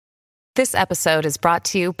This episode is brought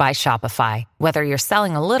to you by Shopify. Whether you're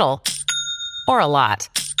selling a little or a lot,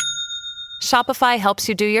 Shopify helps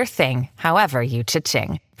you do your thing, however you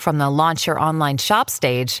cha-ching. From the launch your online shop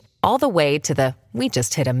stage, all the way to the we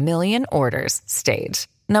just hit 1 million orders stage.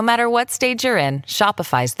 No matter what stage you're in,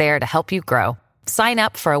 Shopify's there to help you grow. Sign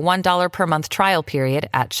up for a $1 per month trial period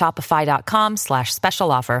at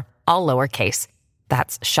shopify.com/special offer, all lowercase.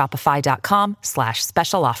 That's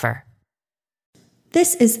shopify.com/special offer.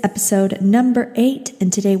 This is episode number 8,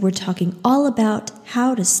 and today we're talking all about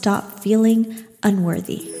how to stop feeling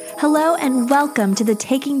unworthy. Hello and welcome to the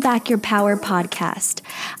Taking Back Your Power podcast.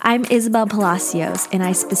 I'm Isabel Palacios, and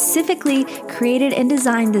I specifically created and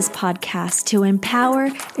designed this podcast to empower,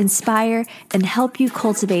 inspire, and help you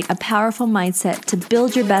cultivate a powerful mindset to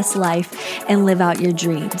build your best life and live out your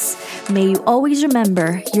dreams. May you always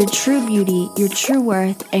remember your true beauty, your true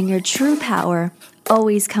worth, and your true power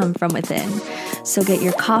always come from within. So get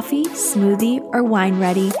your coffee, smoothie, or wine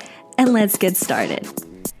ready, and let's get started.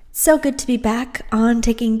 So good to be back on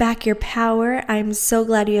Taking Back Your Power. I'm so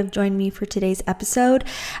glad you have joined me for today's episode.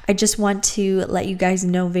 I just want to let you guys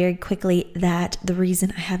know very quickly that the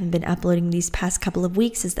reason I haven't been uploading these past couple of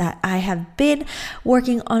weeks is that I have been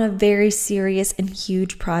working on a very serious and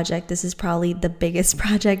huge project. This is probably the biggest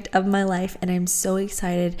project of my life, and I'm so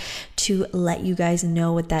excited to let you guys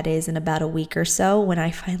know what that is in about a week or so when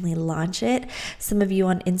I finally launch it. Some of you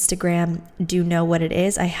on Instagram do know what it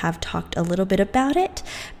is. I have talked a little bit about it.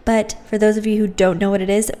 But for those of you who don't know what it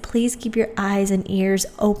is, please keep your eyes and ears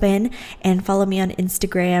open and follow me on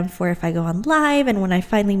Instagram for if I go on live and when I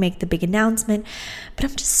finally make the big announcement. But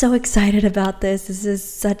I'm just so excited about this. This is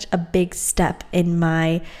such a big step in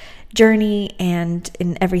my journey and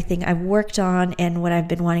in everything I've worked on and what I've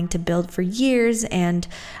been wanting to build for years. And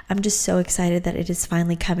I'm just so excited that it is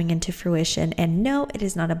finally coming into fruition. And no, it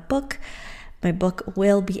is not a book. My book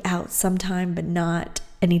will be out sometime, but not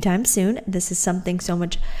anytime soon. This is something for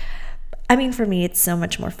me, it's so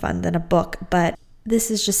much more fun than a book, but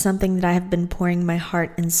this is just something that I have been pouring my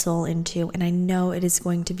heart and soul into, and I know it is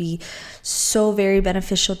going to be so very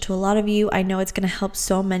beneficial to a lot of you. I know it's going to help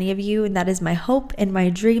so many of you, and that is my hope and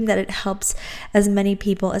my dream, that it helps as many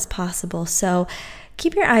people as possible. So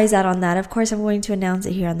keep your eyes out on that. Of course, I'm going to announce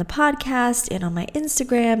it here on the podcast and on my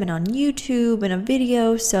Instagram and on YouTube in a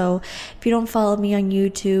video. So if you don't follow me on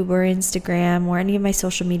YouTube or Instagram or any of my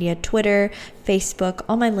social media, Twitter, Facebook,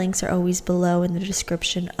 all my links are always below in the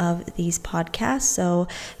description of these podcasts. So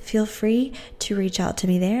feel free to reach out to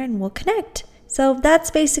me there and we'll connect. So that's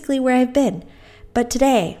basically where I've been. But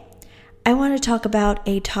today, I want to talk about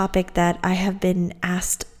a topic that I have been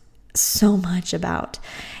asked so much about.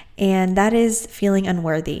 And that is feeling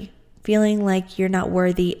unworthy, feeling like you're not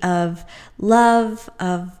worthy of love,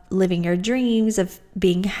 of living your dreams, of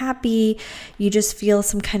being happy. You just feel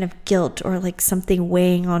some kind of guilt or like something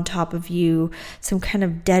weighing on top of you, some kind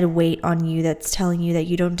of dead weight on you that's telling you that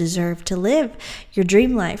you don't deserve to live your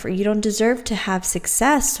dream life, or you don't deserve to have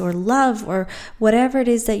success or love or whatever it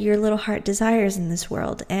is that your little heart desires in this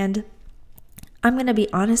world. And I'm going to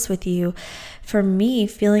be honest with you. For me,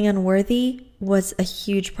 feeling unworthy was a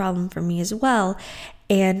huge problem for me as well.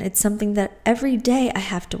 And it's something that every day I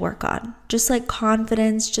have to work on. Just like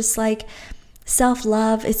confidence, just like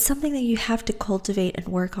self-love, it's something that you have to cultivate and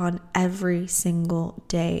work on every single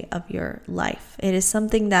day of your life. It is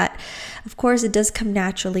something that, of course, it does come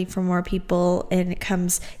naturally for more people and it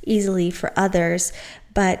comes easily for others.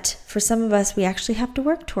 But for some of us, we actually have to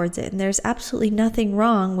work towards it. And there's absolutely nothing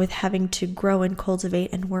wrong with having to grow and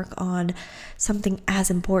cultivate and work on something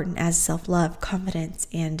as important as self-love, confidence,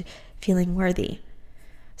 and feeling worthy.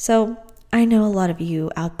 So I know a lot of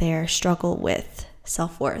you out there struggle with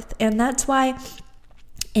self-worth. And that's why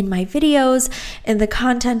in my videos and the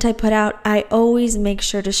content I put out, I always make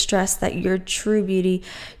sure to stress that your true beauty,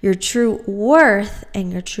 your true worth,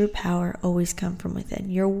 and your true power always come from within.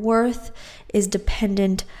 Your worth is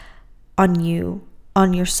dependent on you,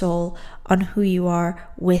 on your soul, on who you are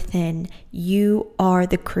within. You are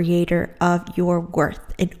the creator of your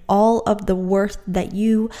worth, and all of the worth that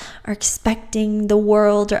you are expecting the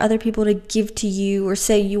world or other people to give to you or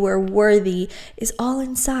say you are worthy is all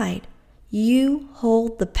inside. You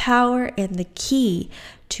hold the power and the key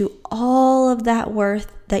to all of that worth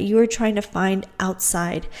that you are trying to find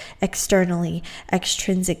outside, externally,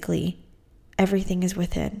 extrinsically. Everything is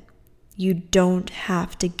within. You don't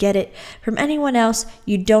have to get it from anyone else.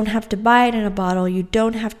 You don't have to buy it in a bottle. You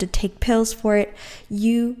don't have to take pills for it.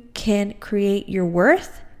 You can create your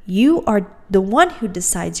worth. You are the one who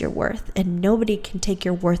decides your worth, and nobody can take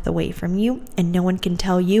your worth away from you, and no one can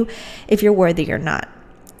tell you if you're worthy or not,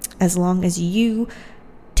 as long as you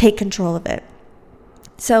take control of it.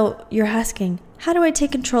 So you're asking, how do I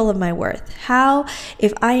take control of my worth? How,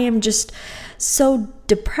 if I am just so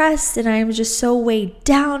depressed and I am just so weighed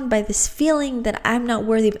down by this feeling that I'm not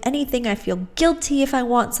worthy of anything, I feel guilty if I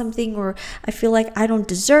want something, or I feel like I don't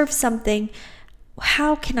deserve something,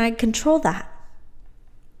 how can I control that?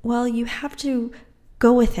 Well, you have to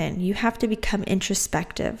go within. You have to become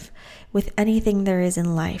introspective. With anything there is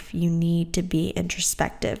in life, you need to be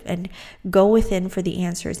introspective and go within for the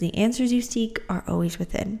answers. The answers you seek are always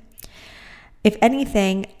within. If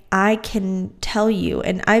anything, I can tell you,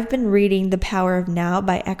 and I've been reading The Power of Now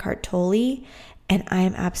by Eckhart Tolle, and I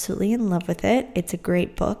am absolutely in love with it. It's a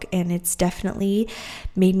great book, and it's definitely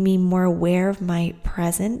made me more aware of my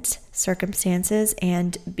present circumstances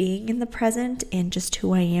and being in the present and just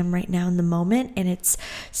who I am right now in the moment. And it's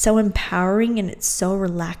so empowering and it's so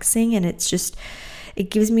relaxing, and it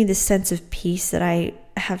gives me this sense of peace that I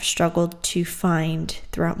have struggled to find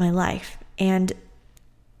throughout my life. And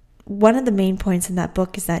one of the main points in that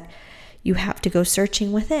book is that you have to go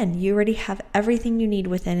searching within. You already have everything you need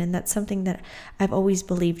within, and that's something that I've always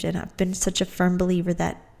believed in. I've been such a firm believer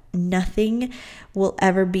that nothing will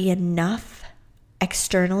ever be enough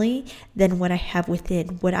externally than what I have within.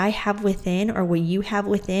 What I have within, or what you have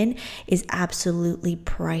within, is absolutely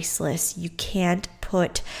priceless. You can't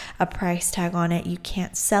put a price tag on it. You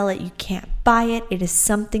can't sell it. You can't buy it. It is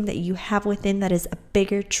something that you have within that is a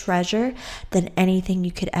bigger treasure than anything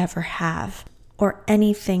you could ever have, or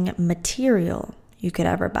anything material you could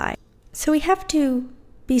ever buy. So we have to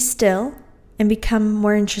be still and become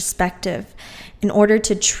more introspective in order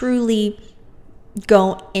to truly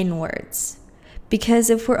go inwards. Because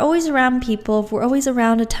if we're always around people, if we're always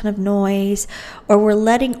around a ton of noise, or we're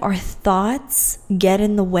letting our thoughts get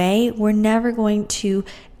in the way, we're never going to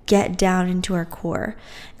get down into our core.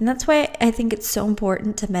 And that's why I think it's so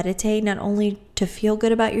important to meditate, not only to feel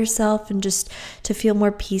good about yourself and just to feel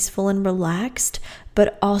more peaceful and relaxed,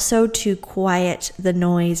 but also to quiet the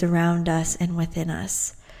noise around us and within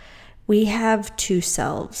us. We have two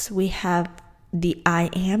selves. We have the I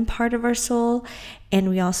am part of our soul, and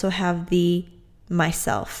we also have the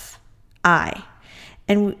myself, I.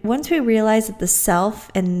 And once we realize that the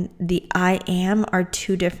self and the I am are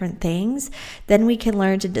two different things, then we can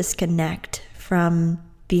learn to disconnect from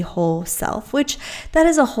the whole self, which that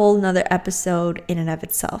is a whole nother episode in and of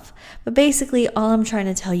itself. But basically, all I'm trying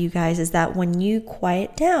to tell you guys is that when you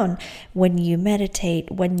quiet down, when you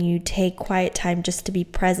meditate, when you take quiet time just to be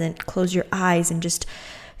present, close your eyes and just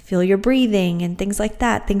feel your breathing and things like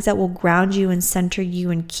that, things that will ground you and center you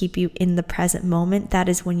and keep you in the present moment, that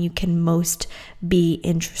is when you can most be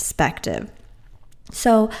introspective.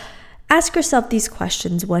 So ask yourself these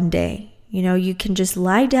questions one day. You can just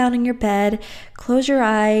lie down in your bed, close your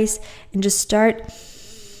eyes, and just start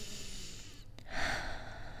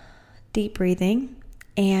deep breathing.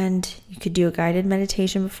 And you could do a guided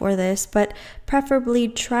meditation before this, but preferably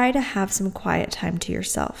try to have some quiet time to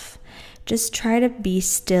yourself. Just try to be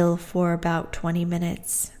still for about 20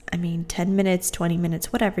 minutes. 10 minutes, 20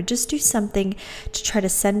 minutes, whatever. Just do something to try to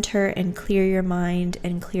center and clear your mind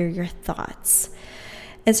and clear your thoughts.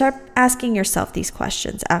 And start asking yourself these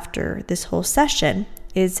questions after this whole session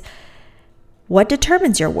is, what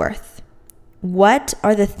determines your worth? What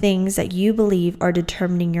are the things that you believe are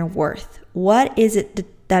determining your worth? What is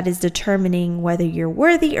it that is determining whether you're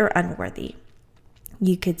worthy or unworthy?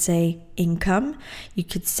 You could say income. You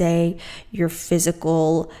could say your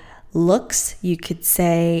physical looks. You could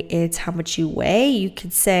say it's how much you weigh. You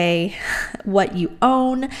could say what you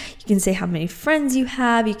own. You can say how many friends you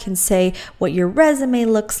have. You can say what your resume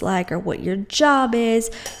looks like or what your job is.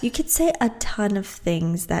 You could say a ton of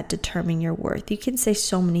things that determine your worth. You can say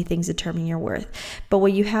so many things determine your worth. But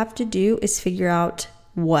what you have to do is figure out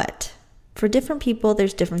what. For different people,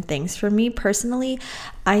 there's different things. For me personally,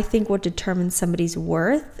 I think what determines somebody's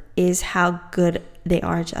worth is how good they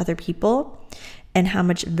are to other people and how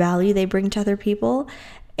much value they bring to other people,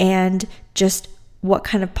 and just what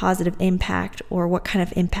kind of positive impact or what kind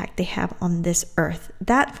of impact they have on this earth.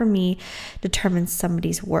 That for me determines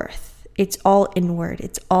somebody's worth. It's all inward.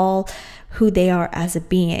 It's all who they are as a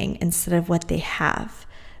being instead of what they have.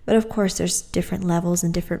 But of course, there's different levels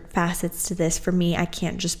and different facets to this. For me, I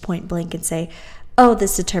can't just point blank and say, oh,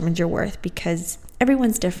 this determines your worth, because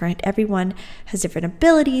everyone's different. Everyone has different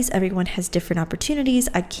abilities. Everyone has different opportunities.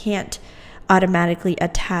 I can't automatically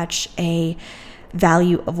attach a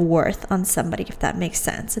value of worth on somebody, if that makes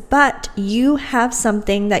sense. But you have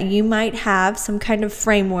something that you might have, some kind of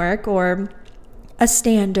framework or a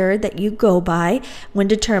standard that you go by when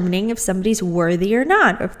determining if somebody's worthy or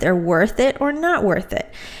not, or if they're worth it or not worth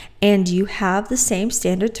it. And you have the same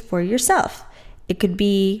standard for yourself. It could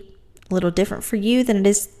be a little different for you than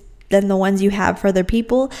the ones you have for other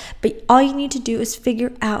people. But all you need to do is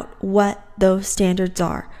figure out what those standards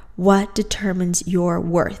are. What determines your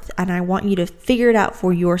worth? And I want you to figure it out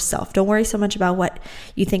for yourself. Don't worry so much about what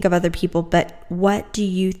you think of other people, but what do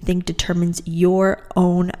you think determines your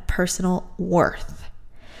own personal worth?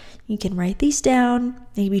 You can write these down,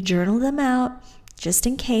 maybe journal them out, just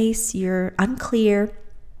in case you're unclear.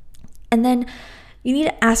 And then you need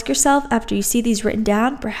to ask yourself, after you see these written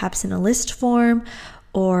down, perhaps in a list form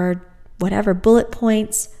or whatever, bullet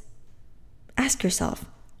points, ask yourself,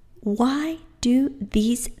 why do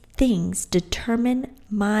these things determine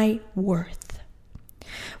my worth?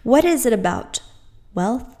 What is it about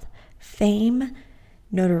wealth, fame,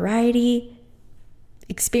 notoriety,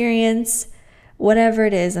 experience, whatever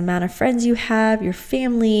it is, amount of friends you have, your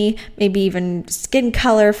family, maybe even skin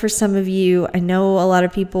color for some of you? I know a lot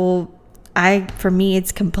of people, for me,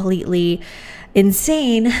 it's completely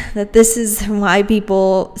insane that this is why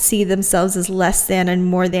people see themselves as less than and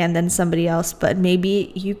more than somebody else. But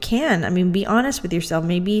maybe you can. Be honest with yourself.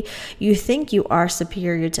 Maybe you think you are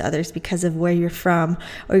superior to others because of where you're from,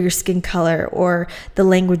 or your skin color, or the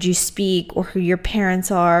language you speak, or who your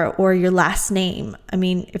parents are, or your last name.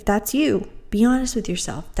 If that's you, be honest with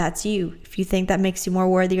yourself. That's you. If you think that makes you more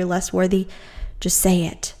worthy or less worthy, just say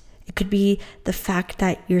it. It could be the fact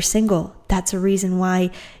that you're single. That's a reason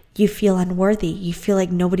why you feel unworthy. You feel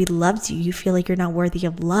like nobody loves you. You feel like you're not worthy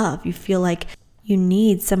of love. You feel like you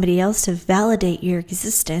need somebody else to validate your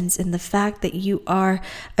existence. And the fact that you are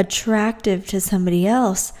attractive to somebody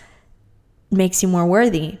else makes you more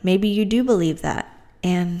worthy. Maybe you do believe that,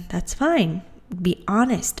 and that's fine. Be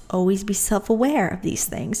honest. Always be self-aware of these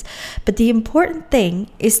things. But the important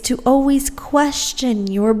thing is to always question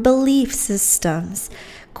your belief systems.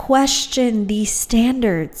 Question these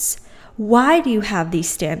standards. Why do you have these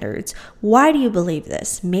standards? Why do you believe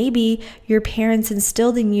this? Maybe your parents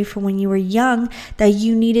instilled in you from when you were young that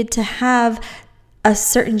you needed to have a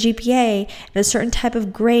certain GPA and a certain type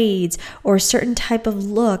of grades or a certain type of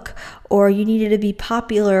look, or you needed to be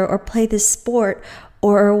popular or play this sport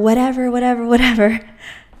or whatever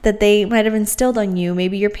that they might have instilled on you.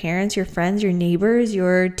 Maybe your parents, your friends, your neighbors,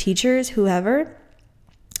 your teachers, whoever.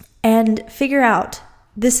 And figure out,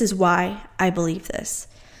 this is why I believe this.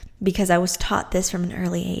 Because I was taught this from an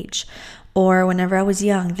early age. Or whenever I was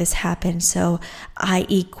young, this happened. So I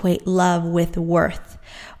equate love with worth.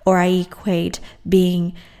 Or I equate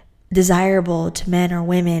being desirable to men or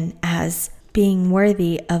women as being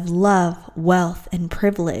worthy of love, wealth, and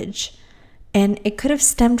privilege. And it could have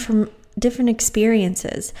stemmed from different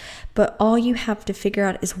experiences. But all you have to figure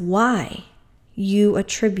out is why you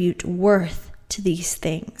attribute worth to these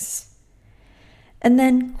things. And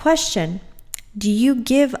then question, do you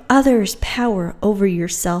give others power over your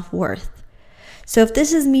self-worth? So if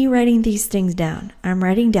this is me writing these things down, I'm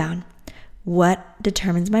writing down what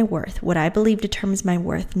determines my worth, what I believe determines my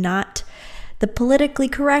worth, not the politically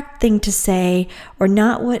correct thing to say, or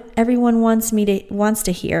not what everyone wants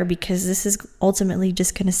to hear, because this is ultimately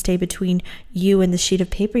just going to stay between you and the sheet of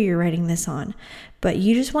paper you're writing this on. But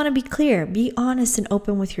you just want to be clear, be honest and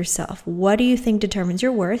open with yourself. What do you think determines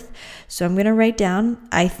your worth? So I'm going to write down,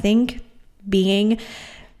 I think being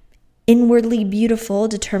inwardly beautiful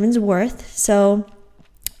determines worth. So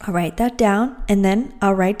I'll write that down, and then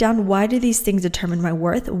I'll write down, why do these things determine my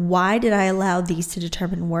worth? Why did I allow these to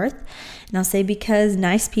determine worth? And I'll say, because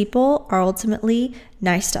nice people are ultimately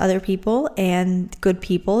nice to other people, and good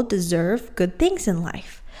people deserve good things in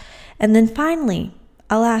life. And then finally,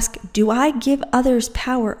 I'll ask, do I give others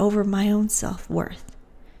power over my own self-worth?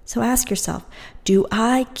 So ask yourself, do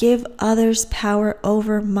I give others power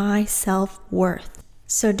over my self-worth?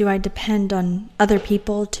 So do I depend on other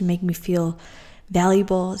people to make me feel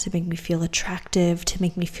valuable, to make me feel attractive, to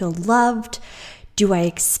make me feel loved? Do I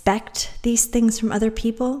expect these things from other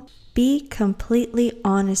people? Be completely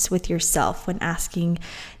honest with yourself when asking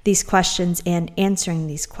these questions and answering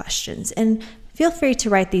these questions. And feel free to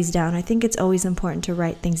write these down. I think it's always important to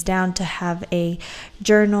write things down, to have a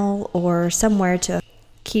journal or somewhere to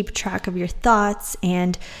keep track of your thoughts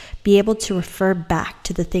and be able to refer back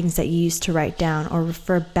to the things that you used to write down, or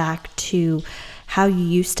refer back to how you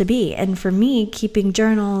used to be. And for me, keeping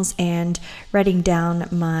journals and writing down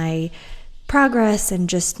my progress and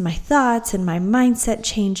just my thoughts and my mindset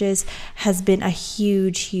changes has been a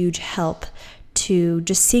huge help to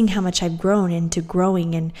just seeing how much I've grown into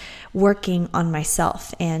growing and working on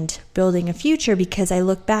myself and building a future, because I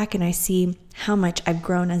look back and I see how much I've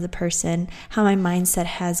grown as a person, how my mindset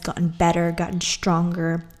has gotten better, gotten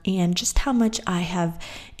stronger, and just how much I have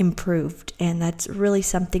improved. And that's really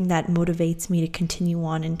something that motivates me to continue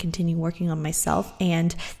on and continue working on myself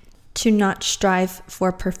and to not strive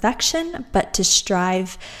for perfection, but to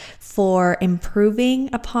strive for improving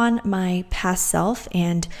upon my past self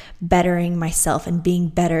and bettering myself and being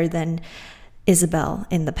better than Isabel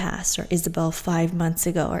in the past, or Isabel 5 months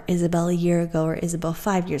ago, or Isabel a year ago, or Isabel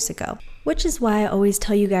 5 years ago. Which is why I always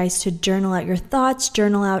tell you guys to journal out your thoughts,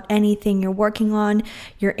 journal out anything you're working on,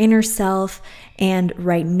 your inner self, and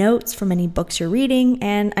write notes from any books you're reading.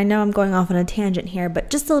 And I know I'm going off on a tangent here,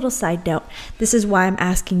 but just a little side note. This is why I'm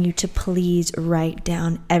asking you to please write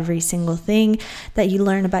down every single thing that you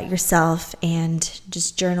learn about yourself, and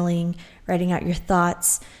just journaling, writing out your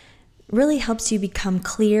thoughts really helps you become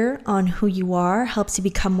clear on who you are, helps you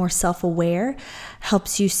become more self-aware,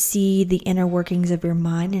 helps you see the inner workings of your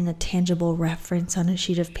mind in a tangible reference on a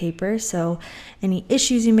sheet of paper. So any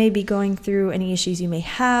issues you may be going through, any issues you may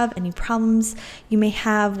have, any problems you may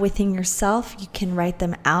have within yourself, you can write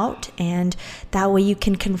them out, and that way you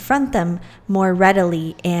can confront them more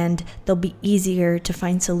readily and they'll be easier to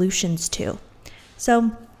find solutions to.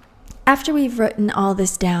 So after we've written all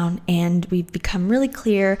this down and we've become really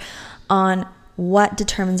clear on what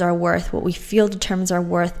determines our worth, what we feel determines our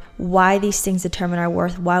worth, why these things determine our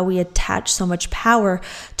worth, why we attach so much power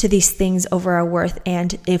to these things over our worth,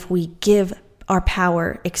 and if we give our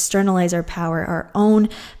power, externalize our power, our own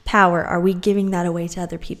power, are we giving that away to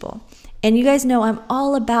other people? And you guys know I'm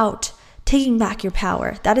all about taking back your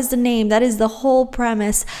power. That is the name, that is the whole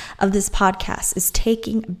premise of this podcast, is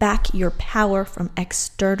taking back your power from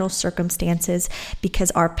external circumstances,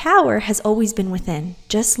 because our power has always been within.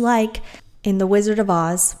 Just like in The Wizard of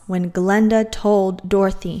Oz, when Glinda told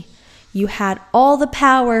Dorothy, "You had all the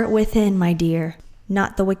power within, my dear.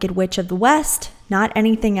 Not the Wicked Witch of the West, not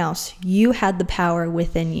anything else. You had the power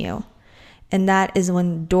within you." And that is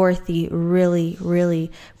when Dorothy really,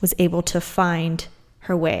 really was able to find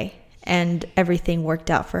her way. And everything worked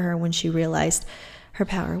out for her when she realized her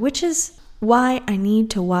power, which is why I need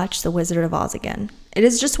to watch The Wizard of Oz again. It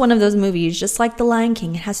is just one of those movies, just like The Lion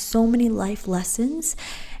King. It has so many life lessons,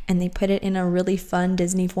 and they put it in a really fun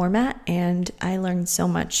Disney format, and I learned so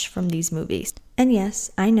much from these movies. And yes,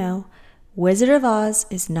 I know, Wizard of Oz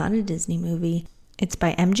is not a Disney movie. It's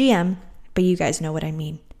by MGM, but you guys know what I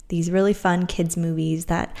mean. These really fun kids movies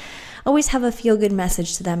that always have a feel-good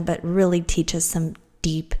message to them, but really teach us some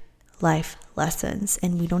deep life lessons,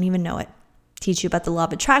 and we don't even know it. Teach you about the law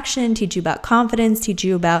of attraction, teach you about confidence, teach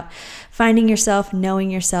you about finding yourself, knowing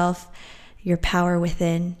yourself, your power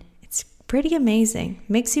within. It's pretty amazing.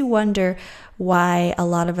 Makes you wonder why a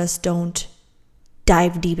lot of us don't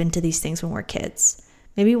dive deep into these things when we're kids.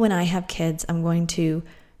 Maybe when I have kids, I'm going to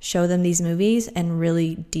show them these movies and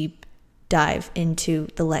really deep dive into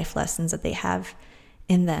the life lessons that they have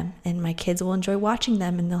in them, and my kids will enjoy watching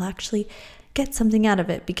them, and they'll actually get something out of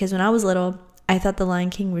it. Because when I was little, I thought The Lion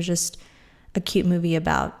King was just a cute movie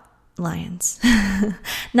about lions.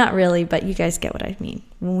 Not really, but you guys get what I mean.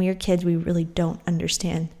 When we are kids, we really don't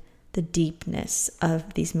understand the deepness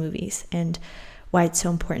of these movies and why it's so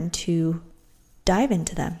important to dive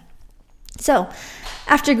into them. So,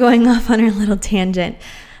 after going off on our little tangent,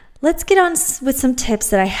 let's get on with some tips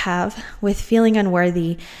that I have with feeling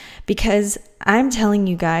unworthy, because I'm telling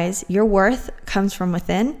you guys, your worth comes from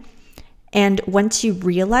within. And once you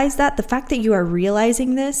realize that, the fact that you are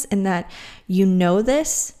realizing this and that you know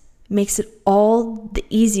this makes it all the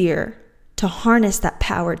easier to harness that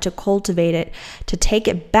power, to cultivate it, to take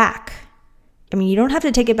it back. I mean, you don't have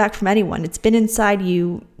to take it back from anyone. It's been inside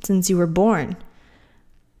you since you were born.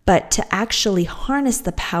 But to actually harness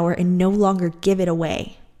the power and no longer give it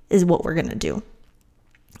away is what we're going to do.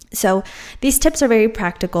 So these tips are very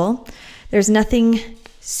practical. There's nothing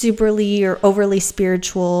superly or overly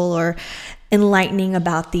spiritual or enlightening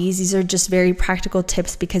about these. These are just very practical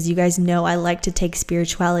tips, because you guys know I like to take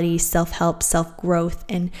spirituality, self-help, self-growth,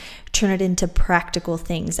 and turn it into practical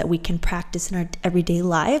things that we can practice in our everyday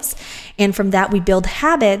lives. And from that, we build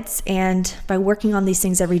habits. And by working on these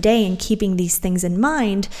things every day and keeping these things in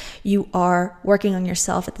mind, you are working on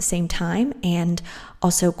yourself at the same time, and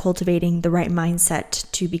also cultivating the right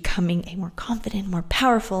mindset to becoming a more confident, more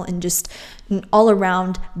powerful, and just an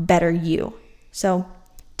all-around better you. So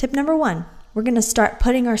tip number 1, we're going to start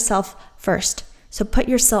putting ourselves first. So put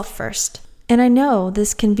yourself first. And I know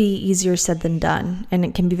this can be easier said than done, and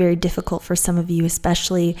it can be very difficult for some of you,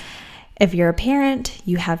 especially if you're a parent,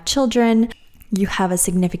 you have children, you have a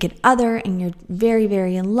significant other, and you're very,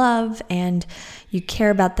 very in love, and you care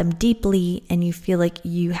about them deeply, and you feel like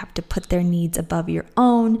you have to put their needs above your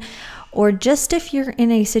own. Or just if you're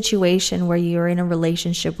in a situation where you're in a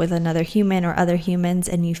relationship with another human or other humans,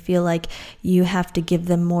 and you feel like you have to give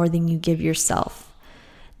them more than you give yourself.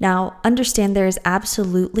 Now, understand there is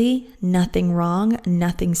absolutely nothing wrong,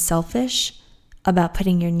 nothing selfish about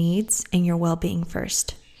putting your needs and your well-being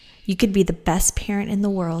first. You could be the best parent in the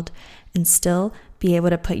world and still be able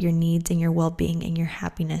to put your needs and your well-being and your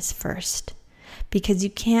happiness first, because you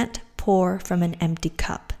can't pour from an empty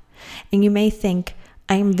cup. And you may think,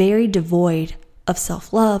 I am very devoid of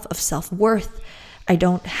self-love, of self-worth. I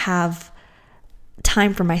don't have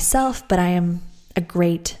time for myself, but I am a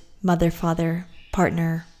great mother, father,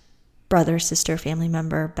 partner, brother, sister, family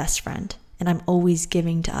member, best friend, and I'm always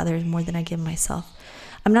giving to others more than I give myself.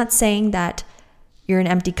 I'm not saying that you're an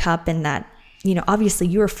empty cup and that, obviously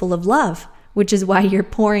you are full of love, which is why you're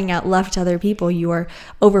pouring out love to other people. You are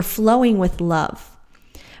overflowing with love.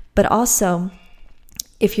 But also,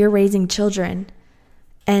 if you're raising children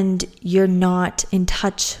and you're not in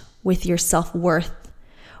touch with your self-worth,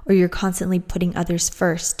 or you're constantly putting others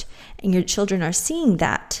first, and your children are seeing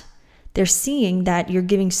that, they're seeing that you're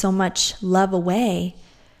giving so much love away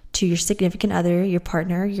to your significant other, your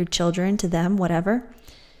partner, your children, to them, whatever.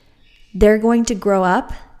 They're going to grow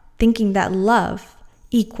up thinking that love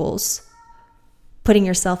equals putting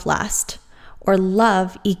yourself last, or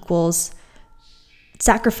love equals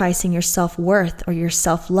sacrificing your self-worth or your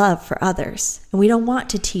self-love for others. And we don't want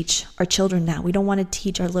to teach our children that. We don't want to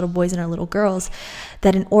teach our little boys and our little girls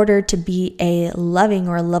that in order to be a loving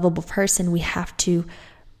or a lovable person, we have to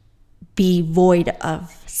be void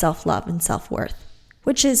of self-love and self-worth,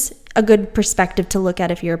 which is a good perspective to look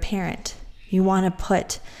at if you're a parent. You want to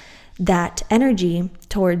put that energy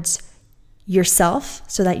towards yourself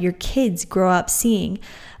so that your kids grow up seeing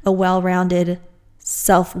a well-rounded,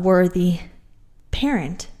 self-worthy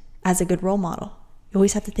parent as a good role model. You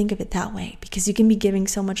always have to think of it that way, because you can be giving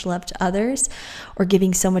so much love to others or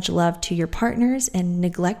giving so much love to your partners and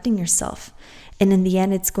neglecting yourself. And in the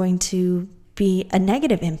end, it's going to be a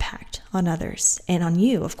negative impact on others and on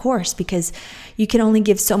you, of course, because you can only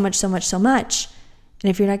give so much. And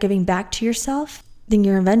if you're not giving back to yourself, then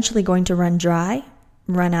you're eventually going to run dry,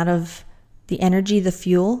 run out of the energy, the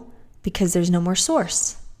fuel, because there's no more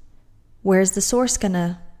source. Where's the source going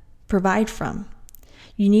to provide from?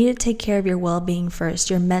 You need to take care of your well-being first.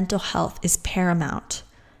 Your mental health is paramount.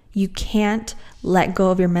 You can't let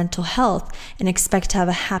go of your mental health and expect to have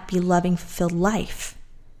a happy, loving, fulfilled life.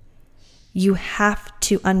 You have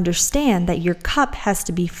to understand that your cup has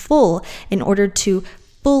to be full in order to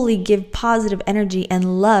fully give positive energy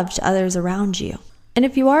and love to others around you. And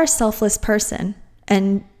if you are a selfless person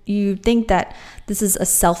and you think that this is a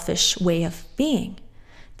selfish way of being,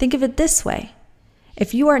 think of it this way.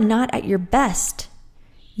 If you are not at your best,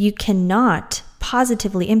 you cannot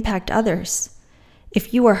positively impact others.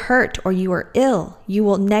 If you are hurt or you are ill, you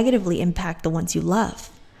will negatively impact the ones you love.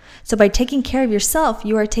 So by taking care of yourself,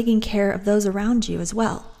 you are taking care of those around you as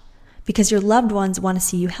well, because your loved ones want to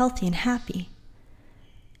see you healthy and happy.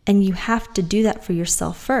 And you have to do that for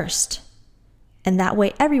yourself first. And that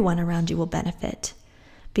way everyone around you will benefit.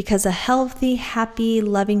 Because a healthy, happy,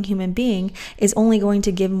 loving human being is only going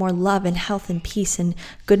to give more love and health and peace and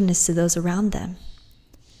goodness to those around them.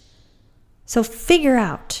 So figure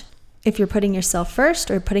out if you're putting yourself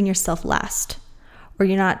first or putting yourself last, or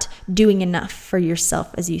you're not doing enough for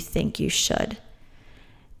yourself as you think you should.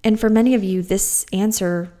 And for many of you, this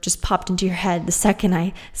answer just popped into your head the second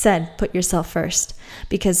I said, put yourself first,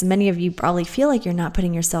 because many of you probably feel like you're not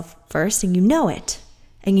putting yourself first, and you know it,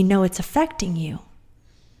 and you know it's affecting you.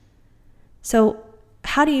 So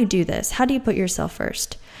how do you do this? How do you put yourself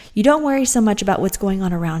first? You don't worry so much about what's going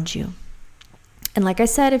on around you. And like I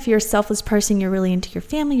said, if you're a selfless person, you're really into your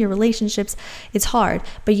family, your relationships, it's hard,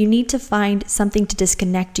 but you need to find something to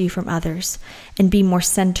disconnect you from others and be more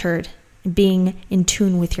centered, being in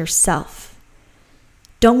tune with yourself.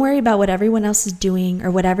 Don't worry about what everyone else is doing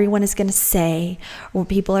or what everyone is going to say or what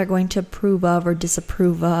people are going to approve of or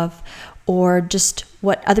disapprove of, or just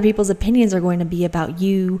what other people's opinions are going to be about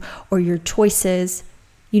you or your choices.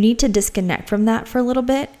 You need to disconnect from that for a little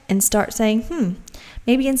bit and start saying,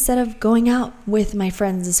 maybe instead of going out with my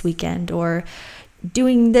friends this weekend or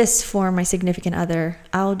doing this for my significant other,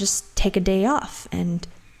 I'll just take a day off and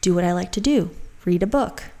do what I like to do. Read a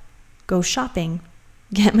book, go shopping,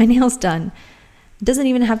 get my nails done. It doesn't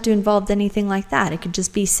even have to involve anything like that. It could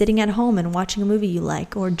just be sitting at home and watching a movie you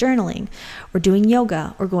like, or journaling, or doing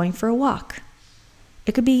yoga, or going for a walk.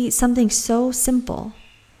 It could be something so simple.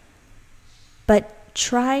 But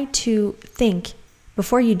try to think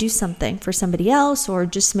before you do something for somebody else or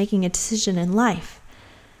just making a decision in life.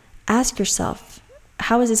 Ask yourself,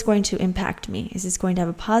 how is this going to impact me? Is this going to have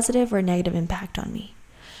a positive or a negative impact on me?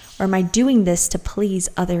 Or am I doing this to please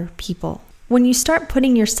other people? When you start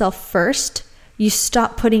putting yourself first, you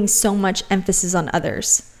stop putting so much emphasis on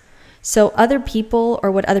others. So other people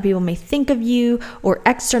or what other people may think of you or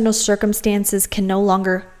external circumstances can no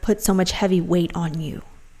longer put so much heavy weight on you.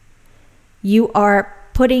 You are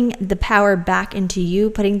putting the power back into you,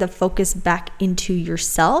 putting the focus back into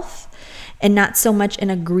yourself, and not so much in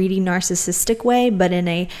a greedy, narcissistic way, but in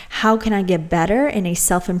a how can I get better, in a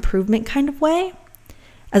self-improvement kind of way.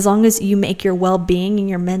 As long as you make your well-being and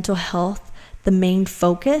your mental health the main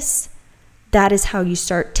focus, that is how you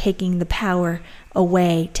start taking the power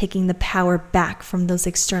away, taking the power back from those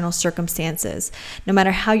external circumstances. No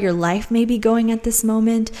matter how your life may be going at this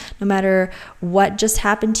moment, no matter what just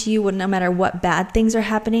happened to you, no matter what bad things are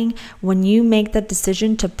happening, when you make that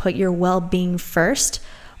decision to put your well-being first,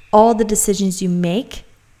 all the decisions you make,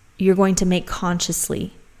 you're going to make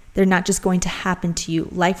consciously. They're not just going to happen to you.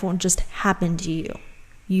 Life won't just happen to you.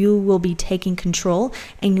 You will be taking control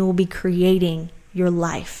and you will be creating your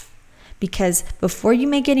life. Because before you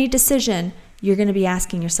make any decision, you're going to be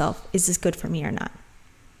asking yourself, is this good for me or not?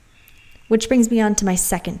 Which brings me on to my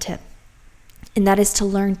second tip, and that is to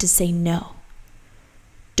learn to say no.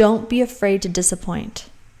 Don't be afraid to disappoint.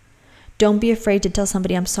 Don't be afraid to tell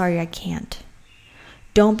somebody, I'm sorry, I can't.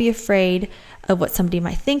 Don't be afraid of what somebody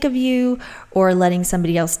might think of you or letting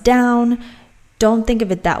somebody else down. Don't think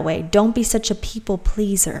of it that way. Don't be such a people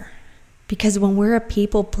pleaser. Because when we're a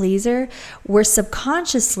people pleaser, we're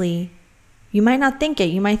subconsciously, you might not think it.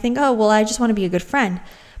 You might think, oh, well, I just want to be a good friend.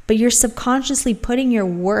 But you're subconsciously putting your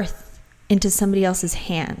worth into somebody else's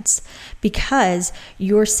hands because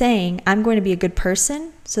you're saying, I'm going to be a good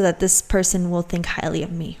person so that this person will think highly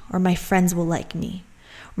of me, or my friends will like me,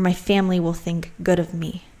 or my family will think good of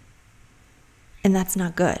me. And that's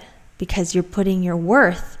not good because you're putting your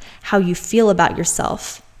worth, how you feel about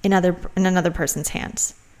yourself, in another person's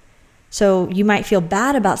hands. So you might feel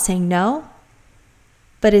bad about saying no,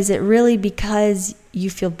 but is it really because you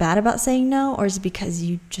feel bad about saying no, or is it because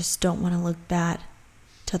you just don't want to look bad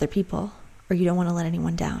to other people, or you don't want to let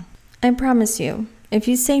anyone down? I promise you, if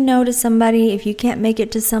you say no to somebody, if you can't make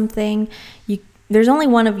it to something, there's only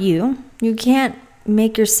one of you. You can't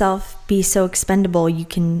make yourself be so expendable you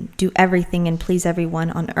can do everything and please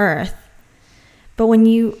everyone on earth. But when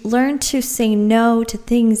you learn to say no to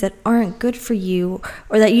things that aren't good for you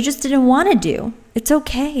or that you just didn't want to do, it's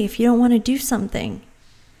okay if you don't want to do something.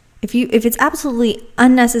 If it's absolutely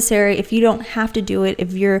unnecessary, if you don't have to do it,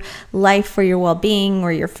 if your life or your well-being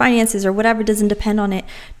or your finances or whatever doesn't depend on it,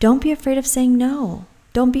 don't be afraid of saying no.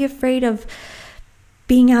 Don't be afraid of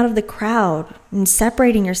being out of the crowd and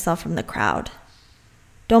separating yourself from the crowd.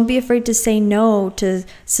 Don't be afraid to say no to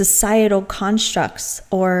societal constructs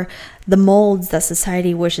or the molds that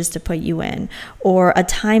society wishes to put you in, or a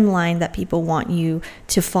timeline that people want you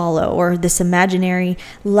to follow, or this imaginary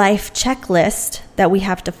life checklist that we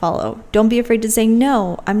have to follow. Don't be afraid to say,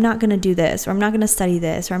 no, I'm not going to do this, or I'm not going to study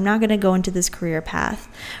this, or I'm not going to go into this career path.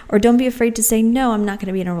 Or don't be afraid to say, no, I'm not going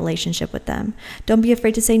to be in a relationship with them. Don't be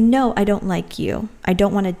afraid to say, no, I don't like you. I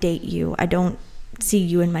don't want to date you. I don't see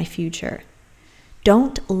you in my future.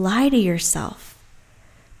 Don't lie to yourself.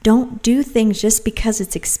 Don't do things just because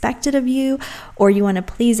it's expected of you or you want to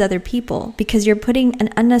please other people, because you're putting an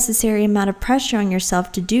unnecessary amount of pressure on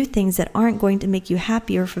yourself to do things that aren't going to make you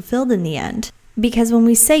happy or fulfilled in the end. Because when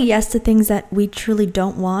we say yes to things that we truly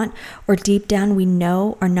don't want or deep down we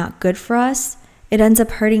know are not good for us, it ends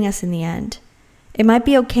up hurting us in the end. It might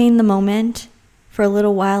be okay in the moment for a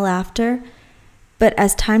little while after, but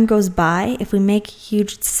as time goes by, if we make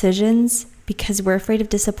huge decisions because we're afraid of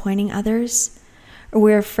disappointing others, or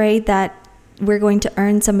we're afraid that we're going to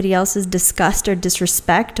earn somebody else's disgust or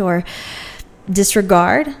disrespect or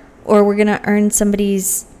disregard, or we're going to earn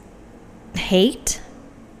somebody's hate,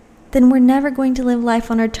 then we're never going to live life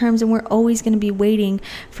on our terms, and we're always going to be waiting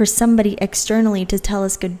for somebody externally to tell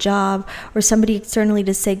us good job, or somebody externally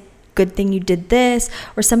to say good thing you did this,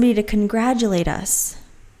 or somebody to congratulate us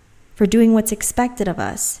for doing what's expected of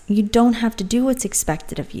us. You don't have to do what's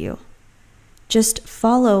expected of you. Just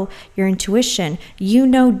follow your intuition. You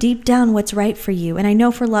know deep down what's right for you. And I know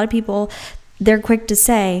for a lot of people, they're quick to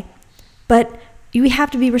say, but we have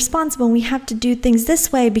to be responsible and we have to do things this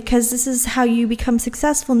way because this is how you become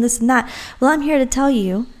successful and this and that. Well, I'm here to tell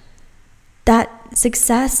you that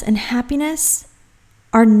success and happiness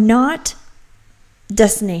are not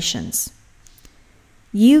destinations.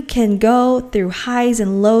 You can go through highs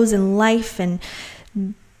and lows in life and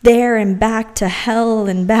there and back to hell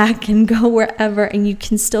and back and go wherever, and you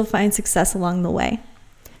can still find success along the way.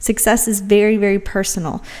 Success is very, very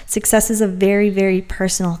personal. Success is a very, very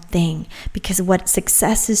personal thing, because what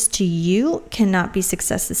success is to you cannot be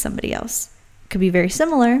success to somebody else. It could be very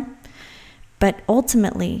similar, but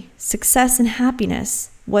ultimately, success and happiness,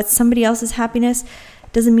 what's somebody else's happiness,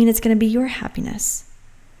 doesn't mean it's going to be your happiness.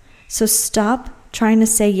 So stop trying to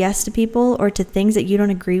say yes to people or to things that you don't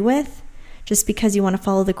agree with just because you want to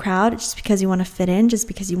follow the crowd, just because you want to fit in, just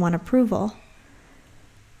because you want approval.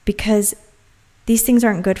 Because these things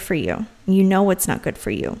aren't good for you. You know what's not good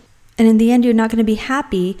for you. And in the end, you're not going to be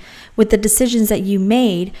happy with the decisions that you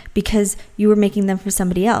made because you were making them for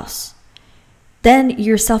somebody else. Then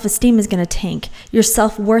your self-esteem is going to tank. Your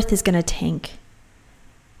self-worth is going to tank.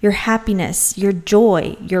 Your happiness, your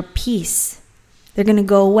joy, your peace, they're going to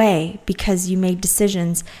go away because you made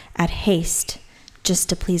decisions at haste just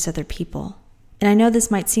to please other people. And I know this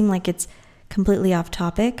might seem like it's completely off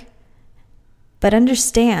topic, but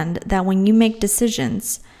understand that when you make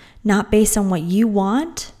decisions not based on what you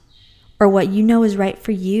want or what you know is right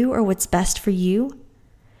for you or what's best for you,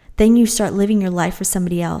 then you start living your life for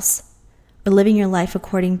somebody else or living your life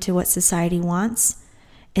according to what society wants.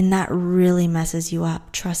 And that really messes you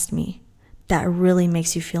up. Trust me, that really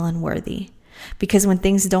makes you feel unworthy. Because when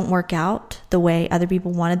things don't work out the way other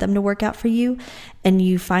people wanted them to work out for you, and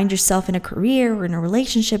you find yourself in a career or in a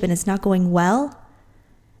relationship and it's not going well,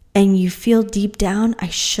 and you feel deep down, I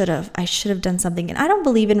should have done something. And I don't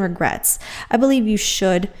believe in regrets. I believe you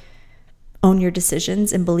should own your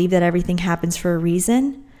decisions and believe that everything happens for a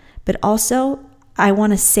reason. But also, I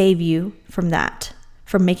want to save you from that,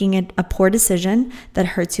 from making a poor decision that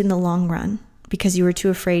hurts you in the long run because you were too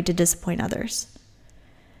afraid to disappoint others.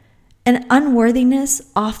 And unworthiness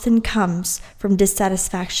often comes from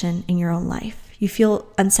dissatisfaction in your own life. You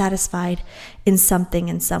feel unsatisfied in something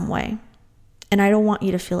in some way. And I don't want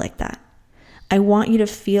you to feel like that. I want you to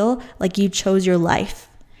feel like you chose your life.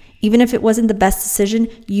 Even if it wasn't the best decision,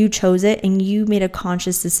 you chose it and you made a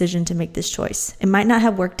conscious decision to make this choice. It might not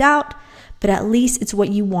have worked out, but at least it's what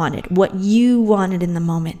you wanted in the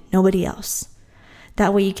moment, nobody else.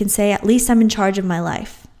 That way you can say, at least I'm in charge of my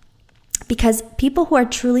life. Because people who are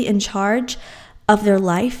truly in charge of their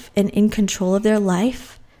life and in control of their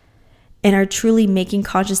life and are truly making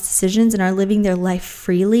conscious decisions and are living their life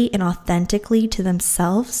freely and authentically to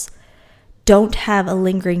themselves don't have a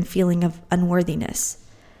lingering feeling of unworthiness.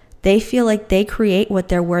 They feel like they create what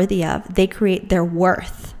they're worthy of. They create their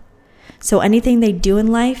worth. So anything they do in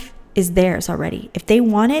life is theirs already. If they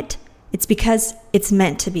want it, it's because it's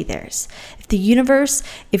meant to be theirs. If the universe,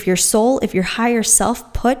 if your soul, if your higher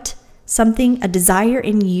self put something, a desire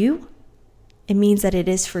in you, it means that it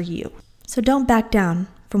is for you. So don't back down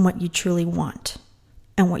from what you truly want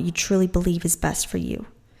and what you truly believe is best for you.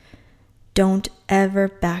 Don't ever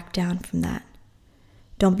back down from that.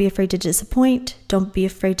 Don't be afraid to disappoint. Don't be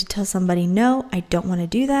afraid to tell somebody, no, I don't want to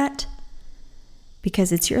do that,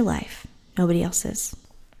 because it's your life, nobody else's.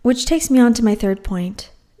 Which takes me on to my third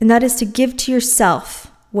point, and that is to give to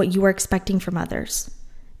yourself what you are expecting from others.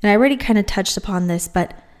 And I already kind of touched upon this,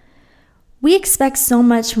 but we expect so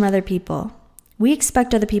much from other people. We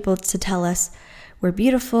expect other people to tell us we're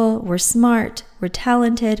beautiful, we're smart, we're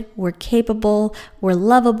talented, we're capable, we're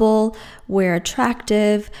lovable, we're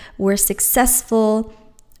attractive, we're successful.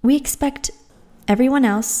 We expect everyone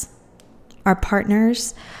else, our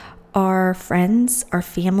partners, our friends, our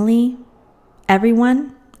family,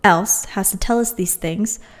 everyone else has to tell us these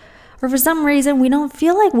things, or for some reason we don't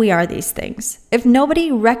feel like we are these things. If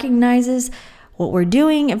nobody recognizes what we're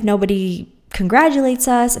doing, if nobody congratulates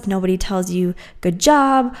us, if nobody tells you good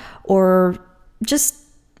job or just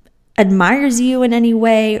admires you in any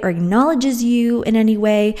way or acknowledges you in any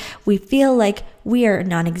way, we feel like we are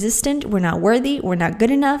non-existent, we're not worthy, we're not good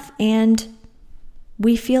enough, and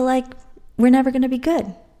we feel like we're never going to be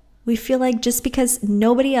good. We feel like just because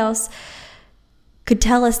nobody else could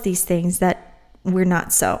tell us these things that we're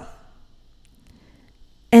not so.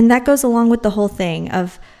 And that goes along with the whole thing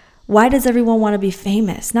of, why does everyone want to be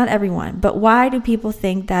famous? Not everyone, but why do people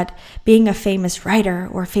think that being a famous writer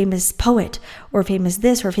or famous poet or famous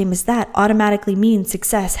this or famous that automatically means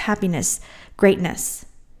success, happiness, greatness?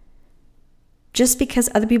 Just because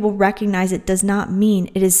other people recognize it does not mean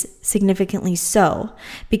it is significantly so.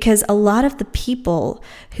 Because a lot of the people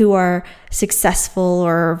who are successful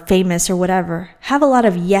or famous or whatever have a lot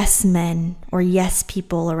of yes men or yes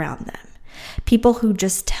people around them. People who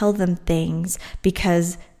just tell them things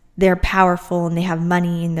because they're powerful and they have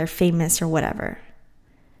money and they're famous or whatever.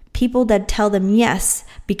 People that tell them yes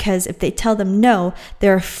because if they tell them no,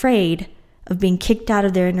 they're afraid of being kicked out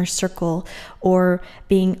of their inner circle or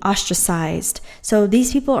being ostracized. So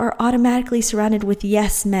these people are automatically surrounded with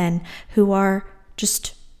yes men who are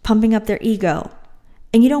just pumping up their ego.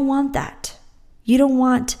 And you don't want that. You don't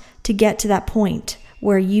want to get to that point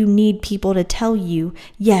where you need people to tell you,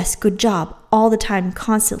 yes, good job, all the time,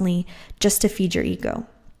 constantly, just to feed your ego.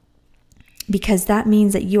 because that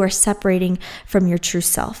means that you are separating from your true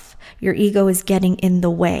self. Your ego is getting in the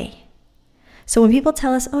way. So when people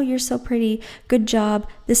tell us, oh, you're so pretty, good job,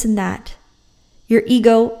 this and that, your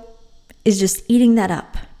ego is just eating that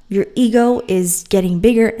up. Your ego is getting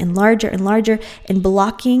bigger and larger and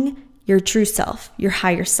blocking your true self, your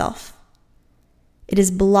higher self. It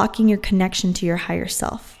is blocking your connection to your higher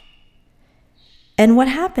self. And what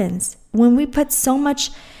happens when we put so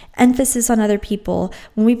much emphasis on other people,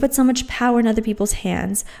 when we put so much power in other people's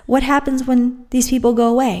hands? What happens when these people go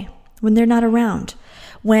away, when they're not around,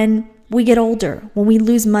 when we get older, when we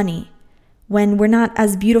lose money, when we're not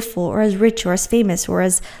as beautiful or as rich or as famous or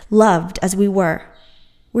as loved as we were?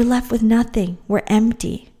 We're left with nothing. We're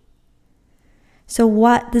empty. So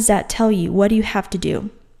what does that tell you? What do you have to do?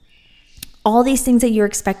 All these things that you're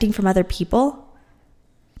expecting from other people,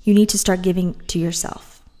 you need to start giving to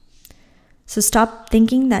yourself. So stop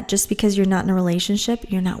thinking that just because you're not in a relationship,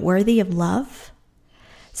 you're not worthy of love.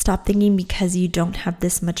 Stop thinking because you don't have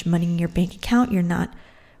this much money in your bank account, you're not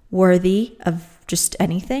worthy of just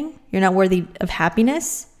anything. You're not worthy of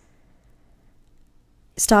happiness.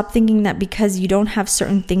 Stop thinking that because you don't have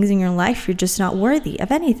certain things in your life, you're just not worthy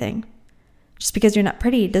of anything. Just because you're not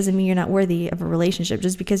pretty doesn't mean you're not worthy of a relationship.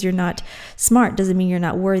 Just because you're not smart doesn't mean you're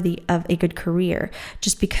not worthy of a good career.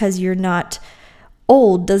 Just because you're not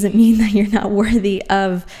old doesn't mean that you're not worthy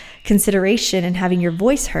of consideration and having your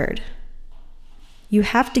voice heard. You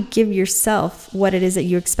have to give yourself what it is that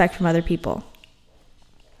you expect from other people.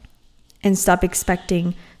 And stop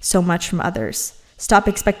expecting so much from others. Stop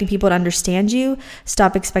expecting people to understand you.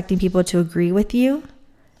 Stop expecting people to agree with you.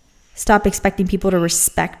 Stop expecting people to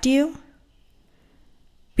respect you.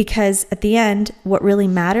 Because at the end, what really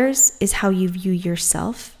matters is how you view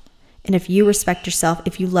yourself. And if you respect yourself,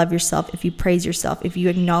 if you love yourself, if you praise yourself, if you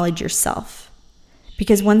acknowledge yourself.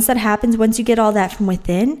 Because once that happens, once you get all that from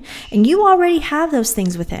within, and you already have those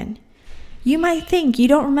things within, you might think you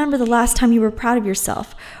don't remember the last time you were proud of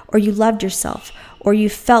yourself, or you loved yourself, or you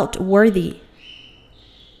felt worthy.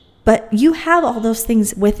 But you have all those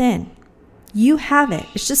things within. You have it.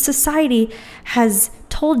 It's just society has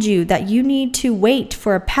told you that you need to wait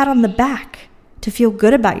for a pat on the back to feel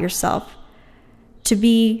good about yourself, to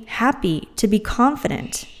be happy, to be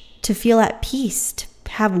confident, to feel at peace, to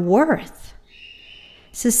have worth.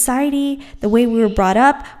 Society, the way we were brought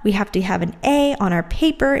up, we have to have an A on our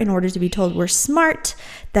paper in order to be told we're smart,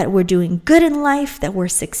 that we're doing good in life, that we're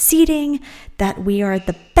succeeding, that we are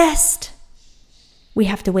the best. We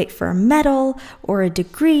have to wait for a medal or a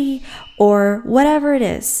degree or whatever it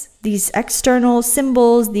is. These external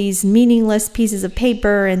symbols, these meaningless pieces of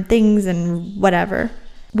paper and things and whatever.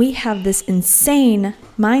 We have this insane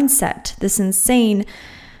mindset, this insane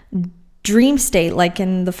dream state, like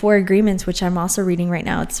in the 4 Agreements, which I'm also reading right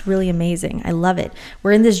now. It's really amazing. I love it.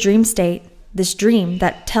 We're in this dream state, this dream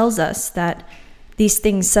that tells us that these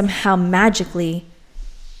things somehow magically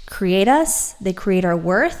create us. They create our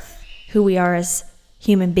worth, who we are as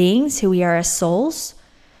human beings, who we are as souls.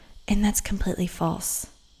 And that's completely false.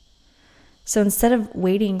 So instead of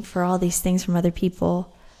waiting for all these things from other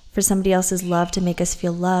people, for somebody else's love to make us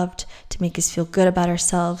feel loved, to make us feel good about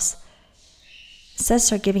ourselves, instead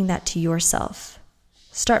start giving that to yourself.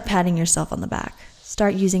 Start patting yourself on the back.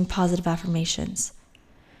 Start using positive affirmations.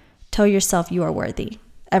 Tell yourself you are worthy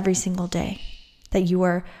every single day, that you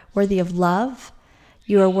are worthy of love,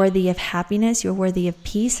 you are worthy of happiness, you are worthy of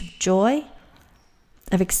peace, of joy,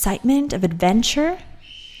 of excitement, of adventure.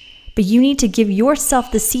 But you need to give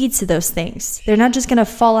yourself the seeds to those things. They're not just going to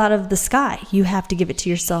fall out of the sky. You have to give it to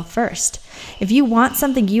yourself first. If you want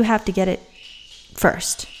something, you have to get it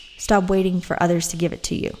first. Stop waiting for others to give it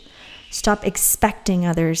to you. Stop expecting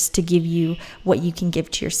others to give you what you can give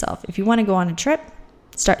to yourself. If you want to go on a trip,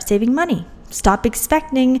 start saving money. Stop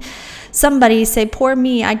expecting somebody to say, poor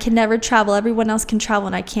me, I can never travel. Everyone else can travel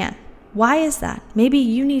and I can't. Why is that? Maybe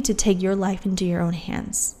you need to take your life into your own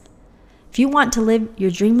hands. If you want to live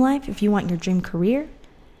your dream life, if you want your dream career,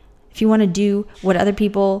 if you want to do what other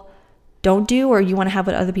people don't do, or you want to have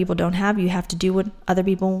what other people don't have, you have to do what other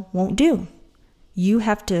people won't do. You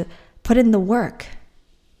have to put in the work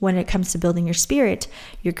when it comes to building your spirit,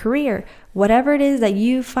 your career, whatever it is that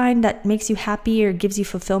you find that makes you happy or gives you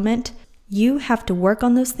fulfillment. You have to work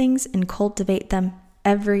on those things and cultivate them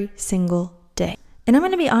every single day. And I'm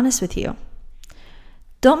going to be honest with you.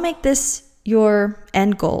 Don't make this your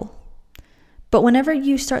end goal. But whenever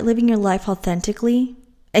you start living your life authentically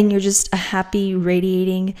and you're just a happy,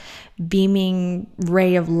 radiating, beaming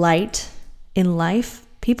ray of light in life,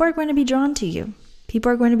 people are going to be drawn to you. People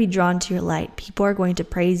are going to be drawn to your light. People are going to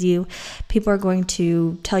praise you. People are going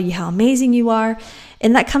to tell you how amazing you are.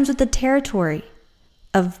 And that comes with the territory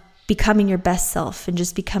of becoming your best self and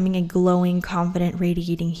just becoming a glowing, confident,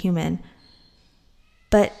 radiating human.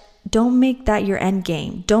 But don't make that your end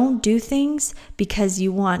game. Don't do things because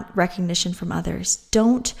you want recognition from others.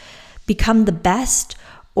 Don't become the best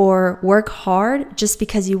or work hard just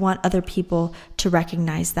because you want other people to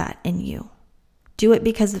recognize that in you. Do it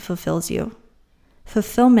because it fulfills you.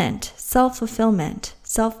 Fulfillment, self-fulfillment,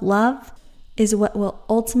 self-love is what will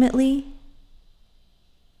ultimately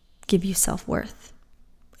give you self-worth.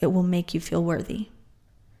 It will make you feel worthy.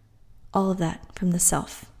 All of that from the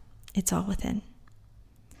self. It's all within.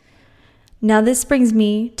 Now this brings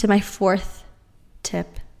me to my fourth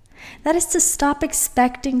tip. That is to stop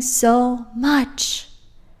expecting so much.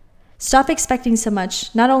 Stop expecting so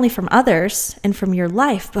much, not only from others and from your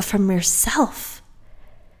life, but from yourself.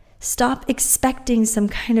 Stop expecting some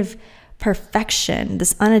kind of perfection,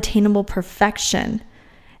 this unattainable perfection.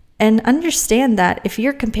 And understand that if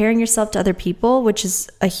you're comparing yourself to other people, which is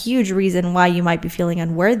a huge reason why you might be feeling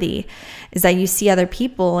unworthy, is that you see other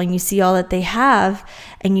people and you see all that they have,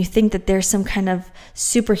 and you think that there's some kind of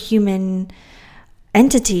superhuman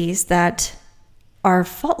entities that are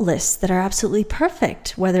faultless, that are absolutely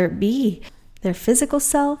perfect, whether it be their physical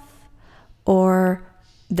self or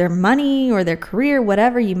their money or their career,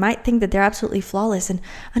 whatever. You might think that they're absolutely flawless, and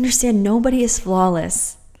understand nobody is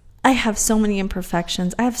flawless. I have so many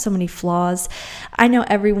imperfections. I have so many flaws. I know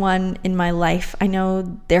everyone in my life. I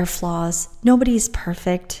know their flaws. Nobody is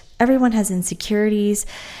perfect. Everyone has insecurities.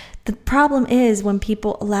 The problem is when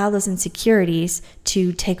people allow those insecurities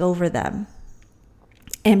to take over them,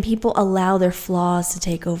 and people allow their flaws to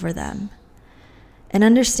take over them. And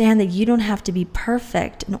understand that you don't have to be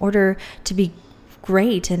perfect in order to be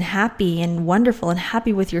great and happy and wonderful and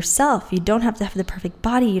happy with yourself. You don't have to have the perfect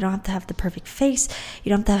body. You don't have to have the perfect face.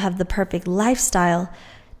 You don't have to have the perfect lifestyle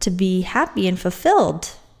to be happy and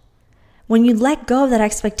fulfilled. When you let go of that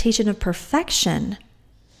expectation of perfection,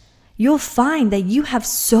 you'll find that you have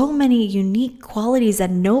so many unique qualities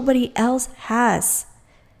that nobody else has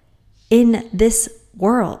in this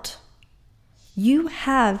world. You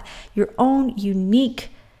have your own unique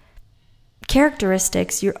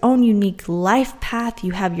characteristics, your own unique life path.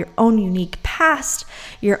 You have your own unique past,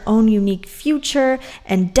 your own unique future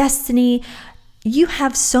and destiny. You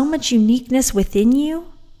have so much uniqueness within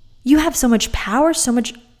you. You have so much power, so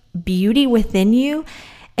much beauty within you,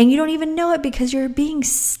 and you don't even know it because you're being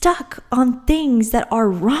stuck on things that are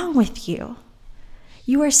wrong with you.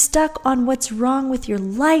 You are stuck on what's wrong with your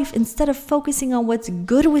life instead of focusing on what's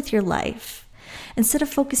good with your life. Instead of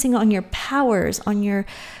focusing on your powers, on your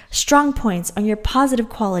strong points, on your positive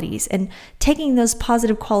qualities, and taking those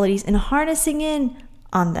positive qualities and harnessing in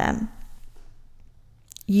on them.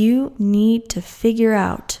 You need to figure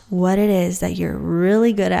out what it is that you're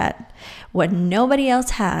really good at, what nobody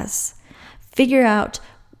else has. Figure out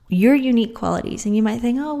your unique qualities. And you might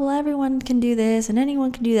think, oh, well, everyone can do this and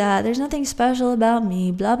anyone can do that. There's nothing special about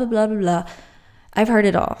me, blah, blah, blah, blah, blah. I've heard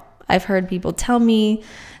it all. I've heard people tell me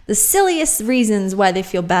the silliest reasons why they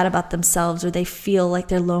feel bad about themselves, or they feel like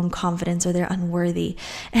they're low in confidence, or they're unworthy.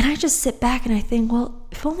 And I just sit back and I think, well,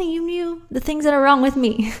 if only you knew the things that are wrong with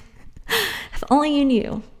me. If only you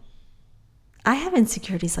knew. I have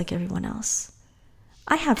insecurities like everyone else.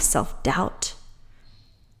 I have self-doubt.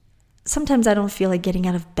 Sometimes I don't feel like getting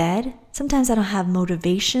out of bed. Sometimes I don't have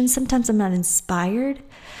motivation. Sometimes I'm not inspired.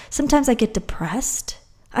 Sometimes I get depressed.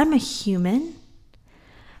 I'm a human.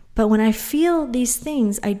 But when I feel these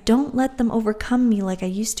things, I don't let them overcome me like I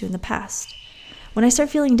used to in the past. When I start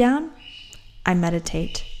feeling down, I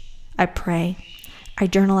meditate. I pray. I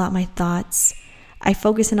journal out my thoughts. I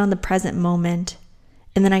focus in on the present moment.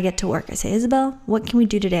 And then I get to work. I say, Isabel, what can we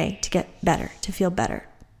do today to get better, to feel better?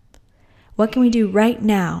 What can we do right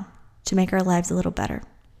now to make our lives a little better?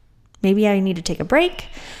 Maybe I need to take a break.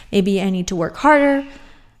 Maybe I need to work harder.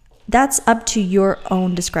 That's up to your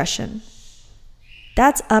own discretion.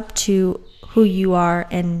 That's up to who you are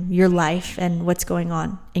and your life and what's going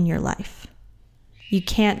on in your life. You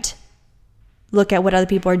can't look at what other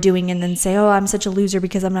people are doing and then say, oh, I'm such a loser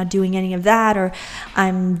because I'm not doing any of that, or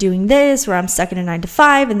I'm doing this, or I'm stuck in a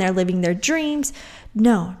 9-to-5 and they're living their dreams.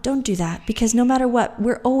 No, don't do that, because no matter what,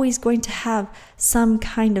 we're always going to have some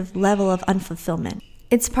kind of level of unfulfillment.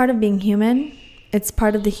 It's part of being human. It's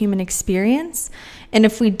part of the human experience. And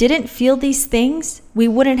if we didn't feel these things, we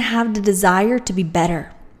wouldn't have the desire to be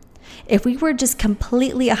better. If we were just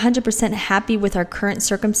completely 100% happy with our current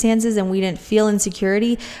circumstances and we didn't feel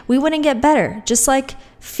insecurity, we wouldn't get better. Just like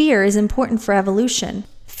fear is important for evolution.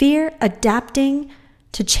 Fear, adapting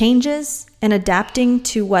to changes and adapting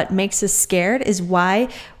to what makes us scared, is why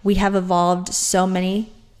we have evolved so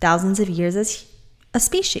many thousands of years as a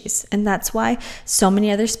species. And that's why so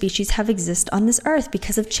many other species have existed on this earth,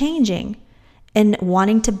 because of changing and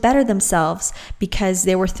wanting to better themselves, because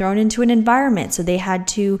they were thrown into an environment. So they had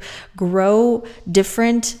to grow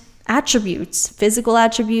different attributes, physical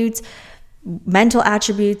attributes, mental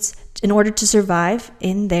attributes, in order to survive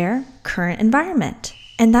in their current environment.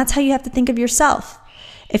 And that's how you have to think of yourself.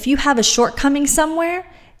 If you have a shortcoming somewhere,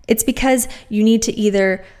 it's because you need to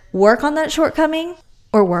either work on that shortcoming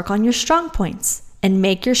or work on your strong points, and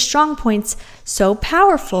make your strong points so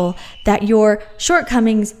powerful that your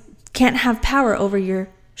shortcomings can't have power over your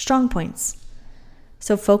strong points.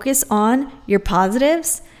 So focus on your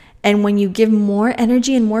positives, and when you give more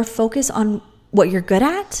energy and more focus on what you're good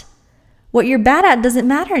at, what you're bad at doesn't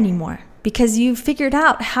matter anymore, because you've figured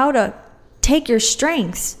out how to take your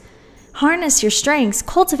strengths, harness your strengths,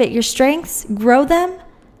 cultivate your strengths, grow them,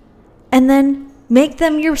 and then make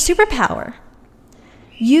them your superpower.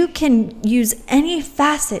 You can use any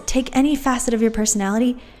facet, take any facet of your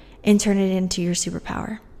personality and turn it into your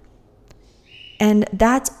superpower. And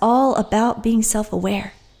that's all about being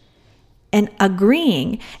self-aware and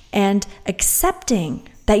agreeing and accepting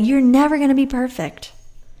that you're never going to be perfect.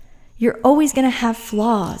 You're always going to have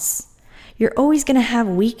flaws. You're always going to have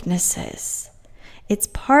weaknesses. It's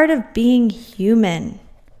part of being human.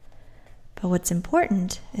 But what's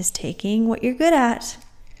important is taking what you're good at,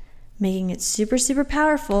 making it super, super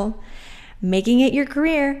powerful, making it your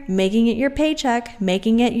career, making it your paycheck,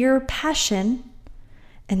 making it your passion.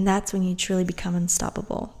 And that's when you truly become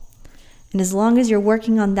unstoppable. And as long as you're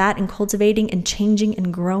working on that and cultivating and changing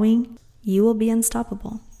and growing, you will be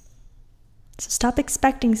unstoppable. So stop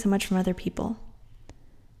expecting so much from other people.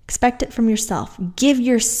 Expect it from yourself. Give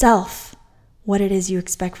yourself what it is you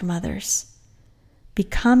expect from others.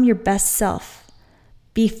 Become your best self.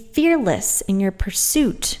 Be fearless in your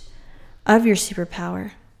pursuit of your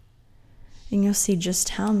superpower. And you'll see just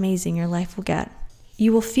how amazing your life will get.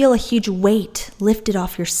 You will feel a huge weight lifted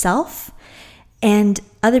off yourself, and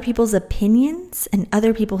other people's opinions and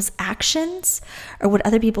other people's actions, or what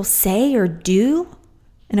other people say or do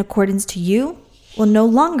in accordance to you, will no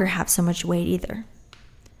longer have so much weight either.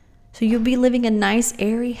 So you'll be living a nice,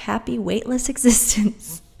 airy, happy, weightless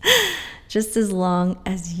existence just as long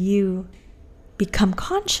as you become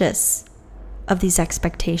conscious of these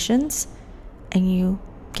expectations and you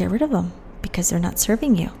get rid of them because they're not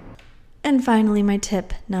serving you. And finally, my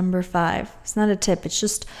tip number 5. It's not a tip, it's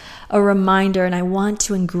just a reminder, and I want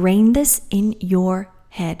to ingrain this in your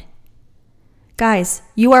head. Guys,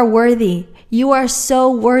 you are worthy. You are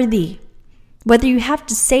so worthy. Whether you have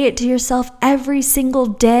to say it to yourself every single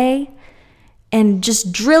day and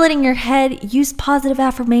just drill it in your head, use positive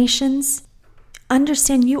affirmations,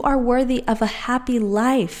 understand you are worthy of a happy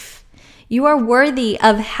life. You are worthy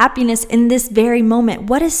of happiness in this very moment.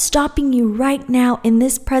 What is stopping you right now in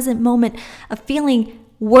this present moment of feeling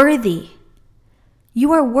worthy?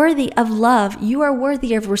 You are worthy of love. You are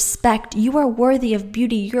worthy of respect. You are worthy of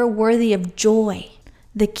beauty. You're worthy of joy.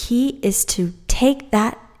 The key is to take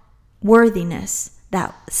that worthiness,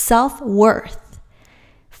 that self-worth,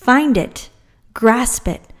 find it, grasp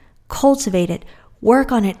it, cultivate it,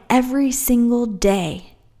 work on it every single day.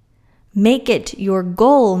 Make it your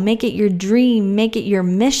goal, make it your dream, make it your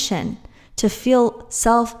mission to feel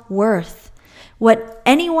self-worth. What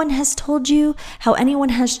anyone has told you, how anyone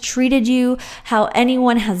has treated you, how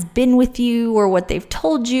anyone has been with you, or what they've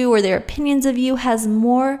told you, or their opinions of you has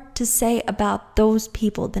more to say about those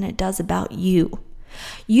people than it does about you.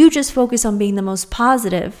 You just focus on being the most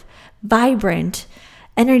positive, vibrant,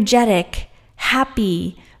 energetic,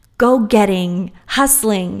 happy, go-getting,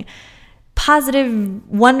 hustling, positive,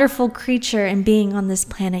 wonderful creature and being on this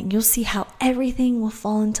planet. You'll see how everything will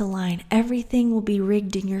fall into line. Everything will be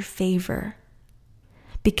rigged in your favor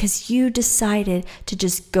because you decided to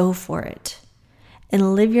just go for it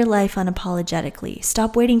and live your life unapologetically.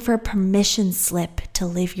 Stop waiting for a permission slip to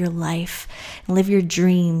live your life and live your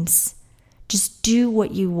dreams. Just do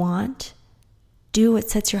what you want. Do what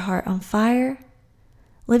sets your heart on fire.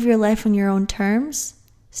 Live your life on your own terms.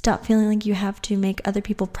 Stop feeling like you have to make other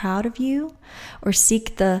people proud of you or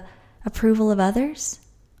seek the approval of others.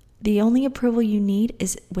 The only approval you need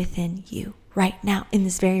is within you right now in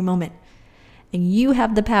this very moment. And you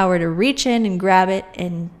have the power to reach in and grab it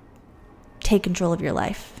and take control of your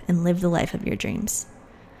life and live the life of your dreams.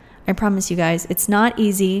 I promise you guys, it's not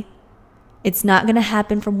easy. It's not going to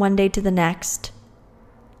happen from one day to the next,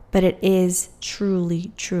 but it is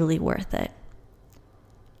truly, truly worth it.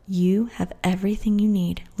 You have everything you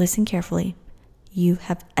need. Listen carefully. You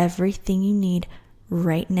have everything you need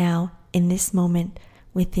right now in this moment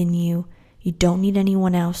within you. You don't need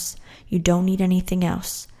anyone else. You don't need anything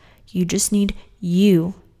else. You just need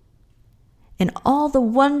you and all the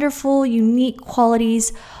wonderful, unique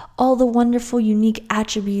qualities, all the wonderful, unique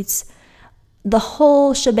attributes, the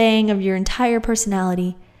whole shebang of your entire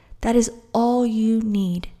personality. That is all you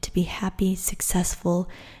need to be happy, successful,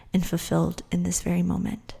 and fulfilled in this very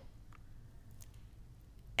moment.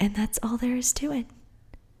 And that's all there is to it.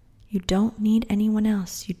 You don't need anyone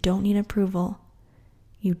else. You don't need approval.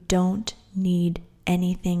 You don't need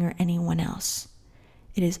anything or anyone else.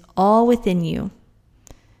 It is all within you.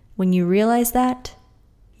 When you realize that,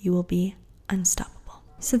 you will be unstoppable.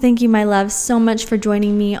 So thank you, my love, so much for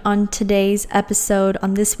joining me on today's episode,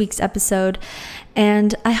 on this week's episode.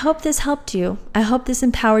 And I hope this helped you. I hope this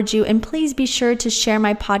empowered you. And please be sure to share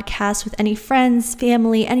my podcast with any friends,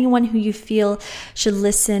 family, anyone who you feel should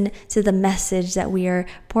listen to the message that we are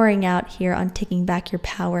pouring out here on Taking Back Your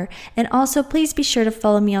Power. And also, please be sure to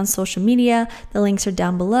follow me on social media. The links are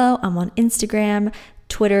down below. I'm on Instagram,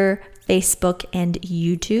 Twitter, Facebook, and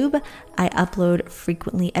YouTube. I upload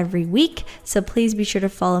frequently every week, so please be sure to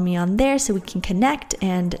follow me on there so we can connect.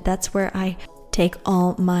 And that's where I take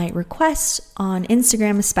all my requests. On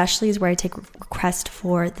Instagram especially is where I take requests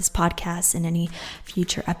for this podcast and any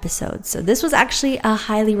future episodes. So this was actually a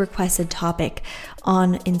highly requested topic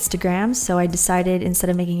on Instagram, so I decided instead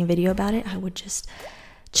of making a video about it, I would just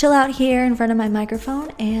chill out here in front of my microphone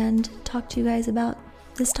and talk to you guys about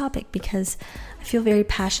this topic because I feel very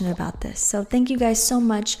passionate about this. So thank you guys so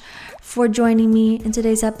much for joining me in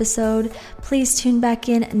today's episode. Please tune back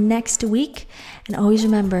in next week. And always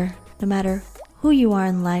remember, no matter who you are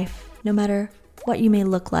in life, no matter what you may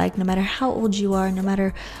look like, no matter how old you are, no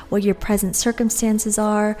matter what your present circumstances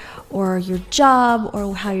are, or your job,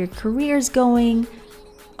 or how your career is going,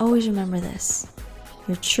 always remember this.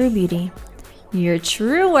 Your true beauty, your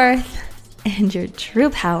true worth, and your true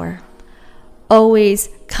power always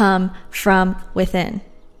come from within.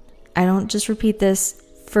 I don't just repeat this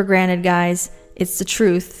for granted, guys. It's the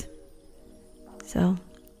truth. So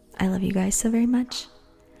I love you guys so very much.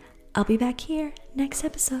 I'll be back here next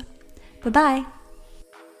episode. Bye-bye.